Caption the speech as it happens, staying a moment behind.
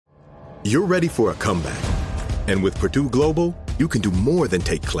You're ready for a comeback. And with Purdue Global, you can do more than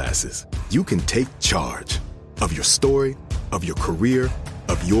take classes. You can take charge of your story, of your career,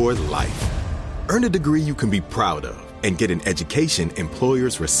 of your life. Earn a degree you can be proud of and get an education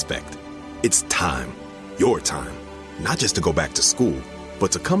employers respect. It's time, your time, not just to go back to school,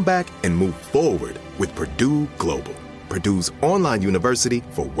 but to come back and move forward with Purdue Global, Purdue's online university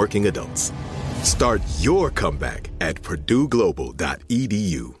for working adults. Start your comeback at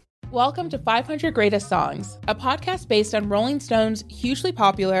purdueglobal.edu. Welcome to 500 Greatest Songs, a podcast based on Rolling Stone's hugely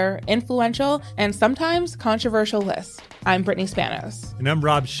popular, influential, and sometimes controversial list. I'm Brittany Spanos. And I'm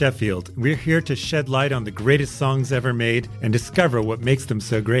Rob Sheffield. We're here to shed light on the greatest songs ever made and discover what makes them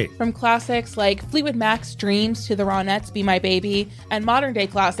so great. From classics like Fleetwood Mac's Dreams to the Ronettes' Be My Baby, and modern-day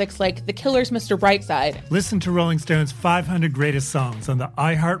classics like The Killers' Mr. Brightside. Listen to Rolling Stone's 500 Greatest Songs on the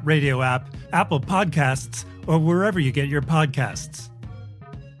iHeartRadio app, Apple Podcasts, or wherever you get your podcasts.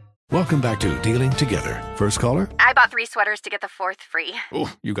 Welcome back to Dealing Together. First caller? I bought 3 sweaters to get the 4th free.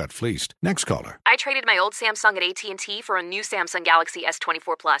 Oh, you got fleeced. Next caller. I traded my old Samsung at AT&T for a new Samsung Galaxy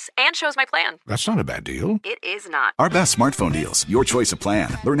S24 Plus and chose my plan. That's not a bad deal. It is not. Our best smartphone deals. Your choice of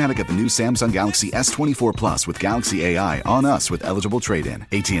plan. Learn how to get the new Samsung Galaxy S24 Plus with Galaxy AI on us with eligible trade-in.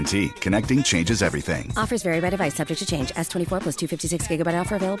 AT&T. Connecting changes everything. Offers vary by device. Subject to change. S24 plus 256 gigabyte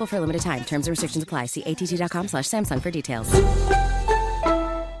offer available for a limited time. Terms and restrictions apply. See att.com/Samsung for details.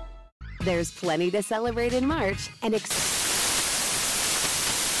 There's plenty to celebrate in March and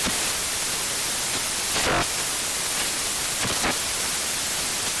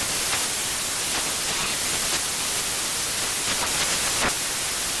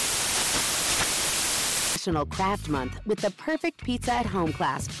National Craft Month with the perfect pizza at home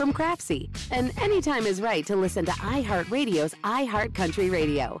class from Craftsy. And anytime is right to listen to iHeartRadio's iHeartCountry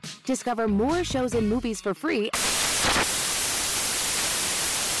Radio. Discover more shows and movies for free.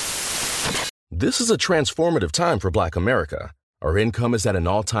 This is a transformative time for Black America. Our income is at an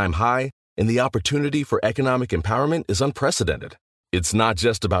all-time high, and the opportunity for economic empowerment is unprecedented. It's not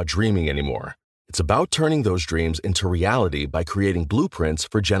just about dreaming anymore. It's about turning those dreams into reality by creating blueprints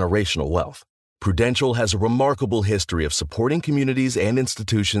for generational wealth. Prudential has a remarkable history of supporting communities and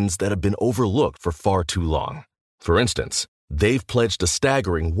institutions that have been overlooked for far too long. For instance, they've pledged a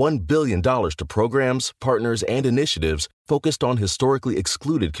staggering $1 billion to programs, partners, and initiatives focused on historically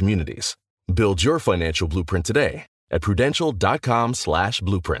excluded communities. Build your financial blueprint today at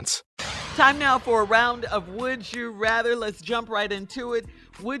prudential.com/blueprints. Time now for a round of Would You Rather. Let's jump right into it.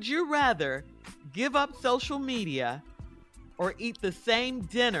 Would you rather give up social media or eat the same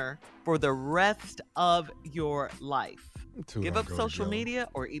dinner for the rest of your life? Give up social media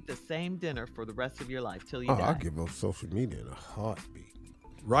or eat the same dinner for the rest of your life till you die. I'll give up social media in a heartbeat.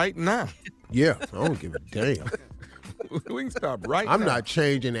 Right now? Yeah, I don't give a damn. We can stop right now. I'm not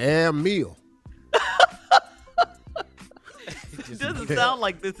changing a meal. It doesn't sound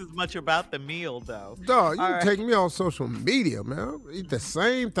like this is much about the meal, though. Dog, you take me off social media, man. Eat the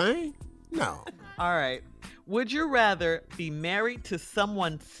same thing? No. All right. Would you rather be married to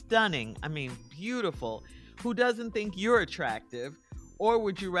someone stunning, beautiful, who doesn't think you're attractive, or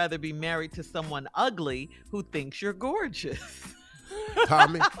would you rather be married to someone ugly who thinks you're gorgeous?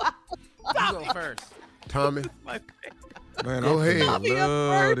 Tommy. You go first. Tommy. Man, go ahead. I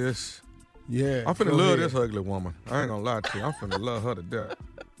love this. Yeah. I'm finna love this ugly woman. I ain't gonna lie to you. I'm finna love her to death.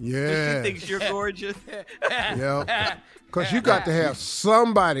 Yeah. She thinks you're gorgeous. Yeah. Because you got to have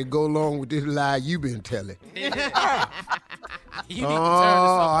somebody go along with this lie you've been telling. You need to turn this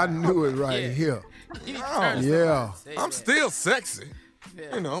I knew it right here. Yeah. I'm still sexy.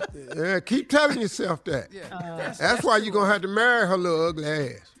 Yeah. You know. Yeah, keep telling yourself that. Yeah. That's why you're going to have to marry her little ugly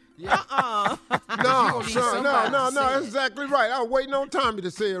ass. Yeah. No, son, no, that's exactly right. I was waiting on Tommy to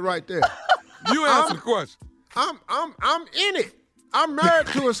say it right there. You answer the question. I'm in it. I'm married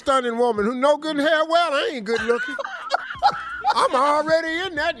to a stunning woman who no good in hair. Well, I ain't good looking. I'm already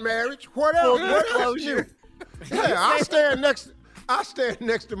in that marriage. What else? What else new? Yeah, I stand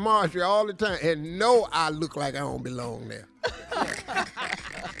next to Marjorie all the time and know I look like I don't belong there.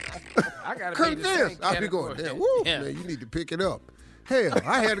 I gotta Convinced. I'll be going, damn, woo, man, you need to pick it up. Hell,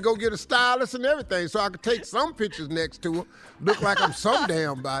 I had to go get a stylist and everything so I could take some pictures next to her, look like I'm some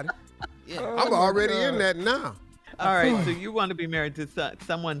damn body. Yeah. I'm already in that now. All right, so you want to be married to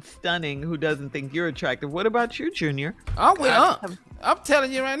someone stunning who doesn't think you're attractive. What about you, Junior? I went up. I'm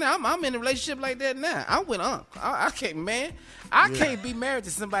telling you right now, I'm in a relationship like that now. I went up. I can't, man. I can't be married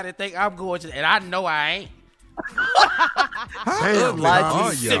to somebody that think I'm gorgeous, and I know I ain't. Damn,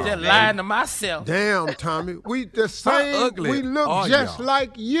 Sit there lying to myself. Damn, Tommy. We the same. ugly We look are just y'all?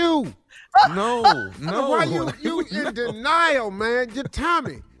 like you. No. Why you in denial, man?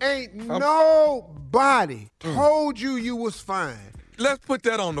 Tommy, ain't nobody told you was fine. Let's put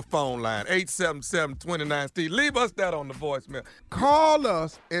that on the phone line, 877-29-STEVE. Leave us that on the voicemail. Call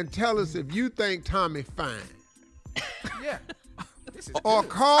us and tell us if you think Tommy fine. Yeah. Or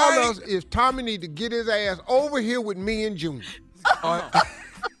call us if Tommy need to get his ass over here with me and Junior.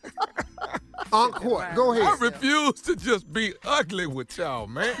 Encore, go ahead. I refuse to just be ugly with y'all,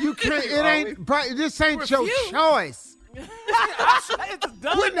 man. You can't, this ain't your choice.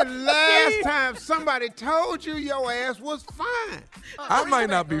 When the last time somebody told you your ass was fine? I might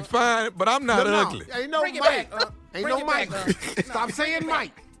not be fine, but I'm not ugly. Ain't no Mike. Ain't no Mike. Stop saying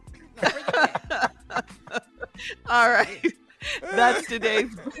Mike. All right. That's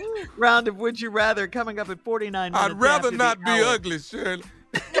today's round of Would You Rather, coming up at 49 minutes. I'd rather not be ugly, Shirley.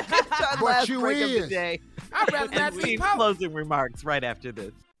 But you is. I'd rather not be poor. Closing remarks right after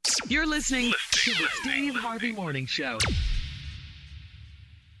this. You're listening to the Steve Harvey Morning Show.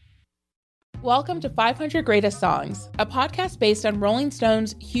 Welcome to 500 Greatest Songs, a podcast based on Rolling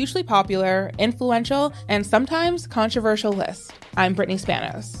Stone's hugely popular, influential, and sometimes controversial list. I'm Brittany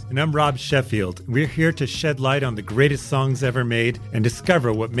Spanos. And I'm Rob Sheffield. We're here to shed light on the greatest songs ever made and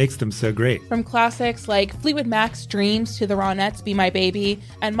discover what makes them so great. From classics like Fleetwood Mac's Dreams to the Ronettes' Be My Baby,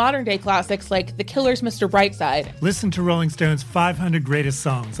 and modern-day classics like The Killer's Mr. Brightside. Listen to Rolling Stone's 500 Greatest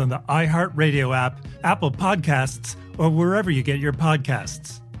Songs on the iHeartRadio app, Apple Podcasts, or wherever you get your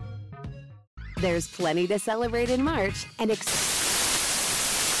podcasts. There's plenty to celebrate in March and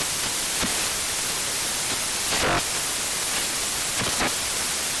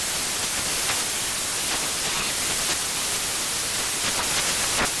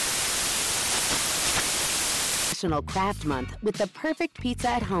National Craft Month with the perfect pizza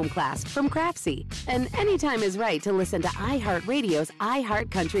at home class from Craftsy. And anytime is right to listen to iHeartRadio's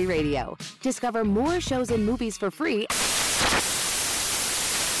iHeart Country Radio. Discover more shows and movies for free.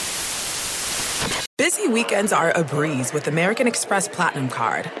 Busy weekends are a breeze with American Express Platinum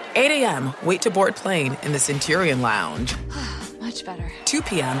Card. 8 a.m., wait to board plane in the Centurion Lounge. Much better. 2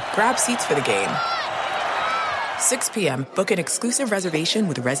 p.m., grab seats for the game. 6 p.m., book an exclusive reservation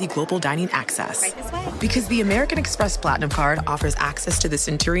with Resi Global Dining Access. Right this way. Because the American Express Platinum Card offers access to the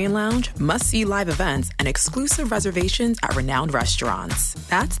Centurion Lounge, must-see live events, and exclusive reservations at renowned restaurants.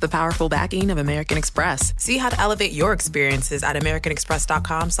 That's the powerful backing of American Express. See how to elevate your experiences at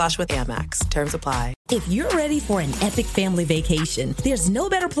americanexpress.com/with-Amex. Terms apply. If you're ready for an epic family vacation, there's no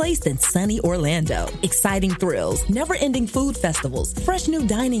better place than sunny Orlando. Exciting thrills, never-ending food festivals, fresh new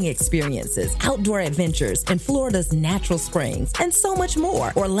dining experiences, outdoor adventures, and Florida's natural springs, and so much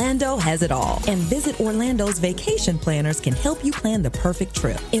more. Orlando has it all. And Visit Orlando's vacation planners can help you plan the perfect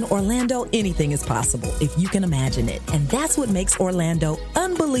trip. In Orlando, anything is possible if you can imagine it. And that's what makes Orlando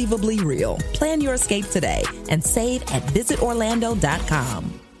unbelievably real. Plan your escape today and save at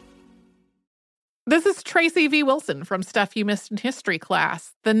visitorlando.com. This is Tracy V. Wilson from Stuff You Missed in History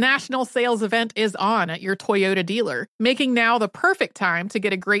class. The national sales event is on at your Toyota dealer, making now the perfect time to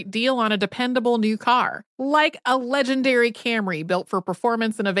get a great deal on a dependable new car. Like a legendary Camry built for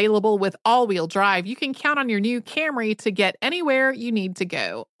performance and available with all-wheel drive, you can count on your new Camry to get anywhere you need to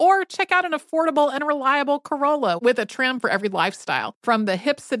go. Or check out an affordable and reliable Corolla with a trim for every lifestyle. From the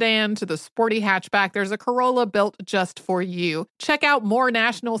hip sedan to the sporty hatchback, there's a Corolla built just for you. Check out more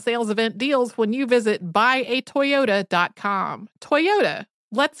national sales event deals when you visit buyatoyota.com. Toyota,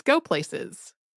 let's go places.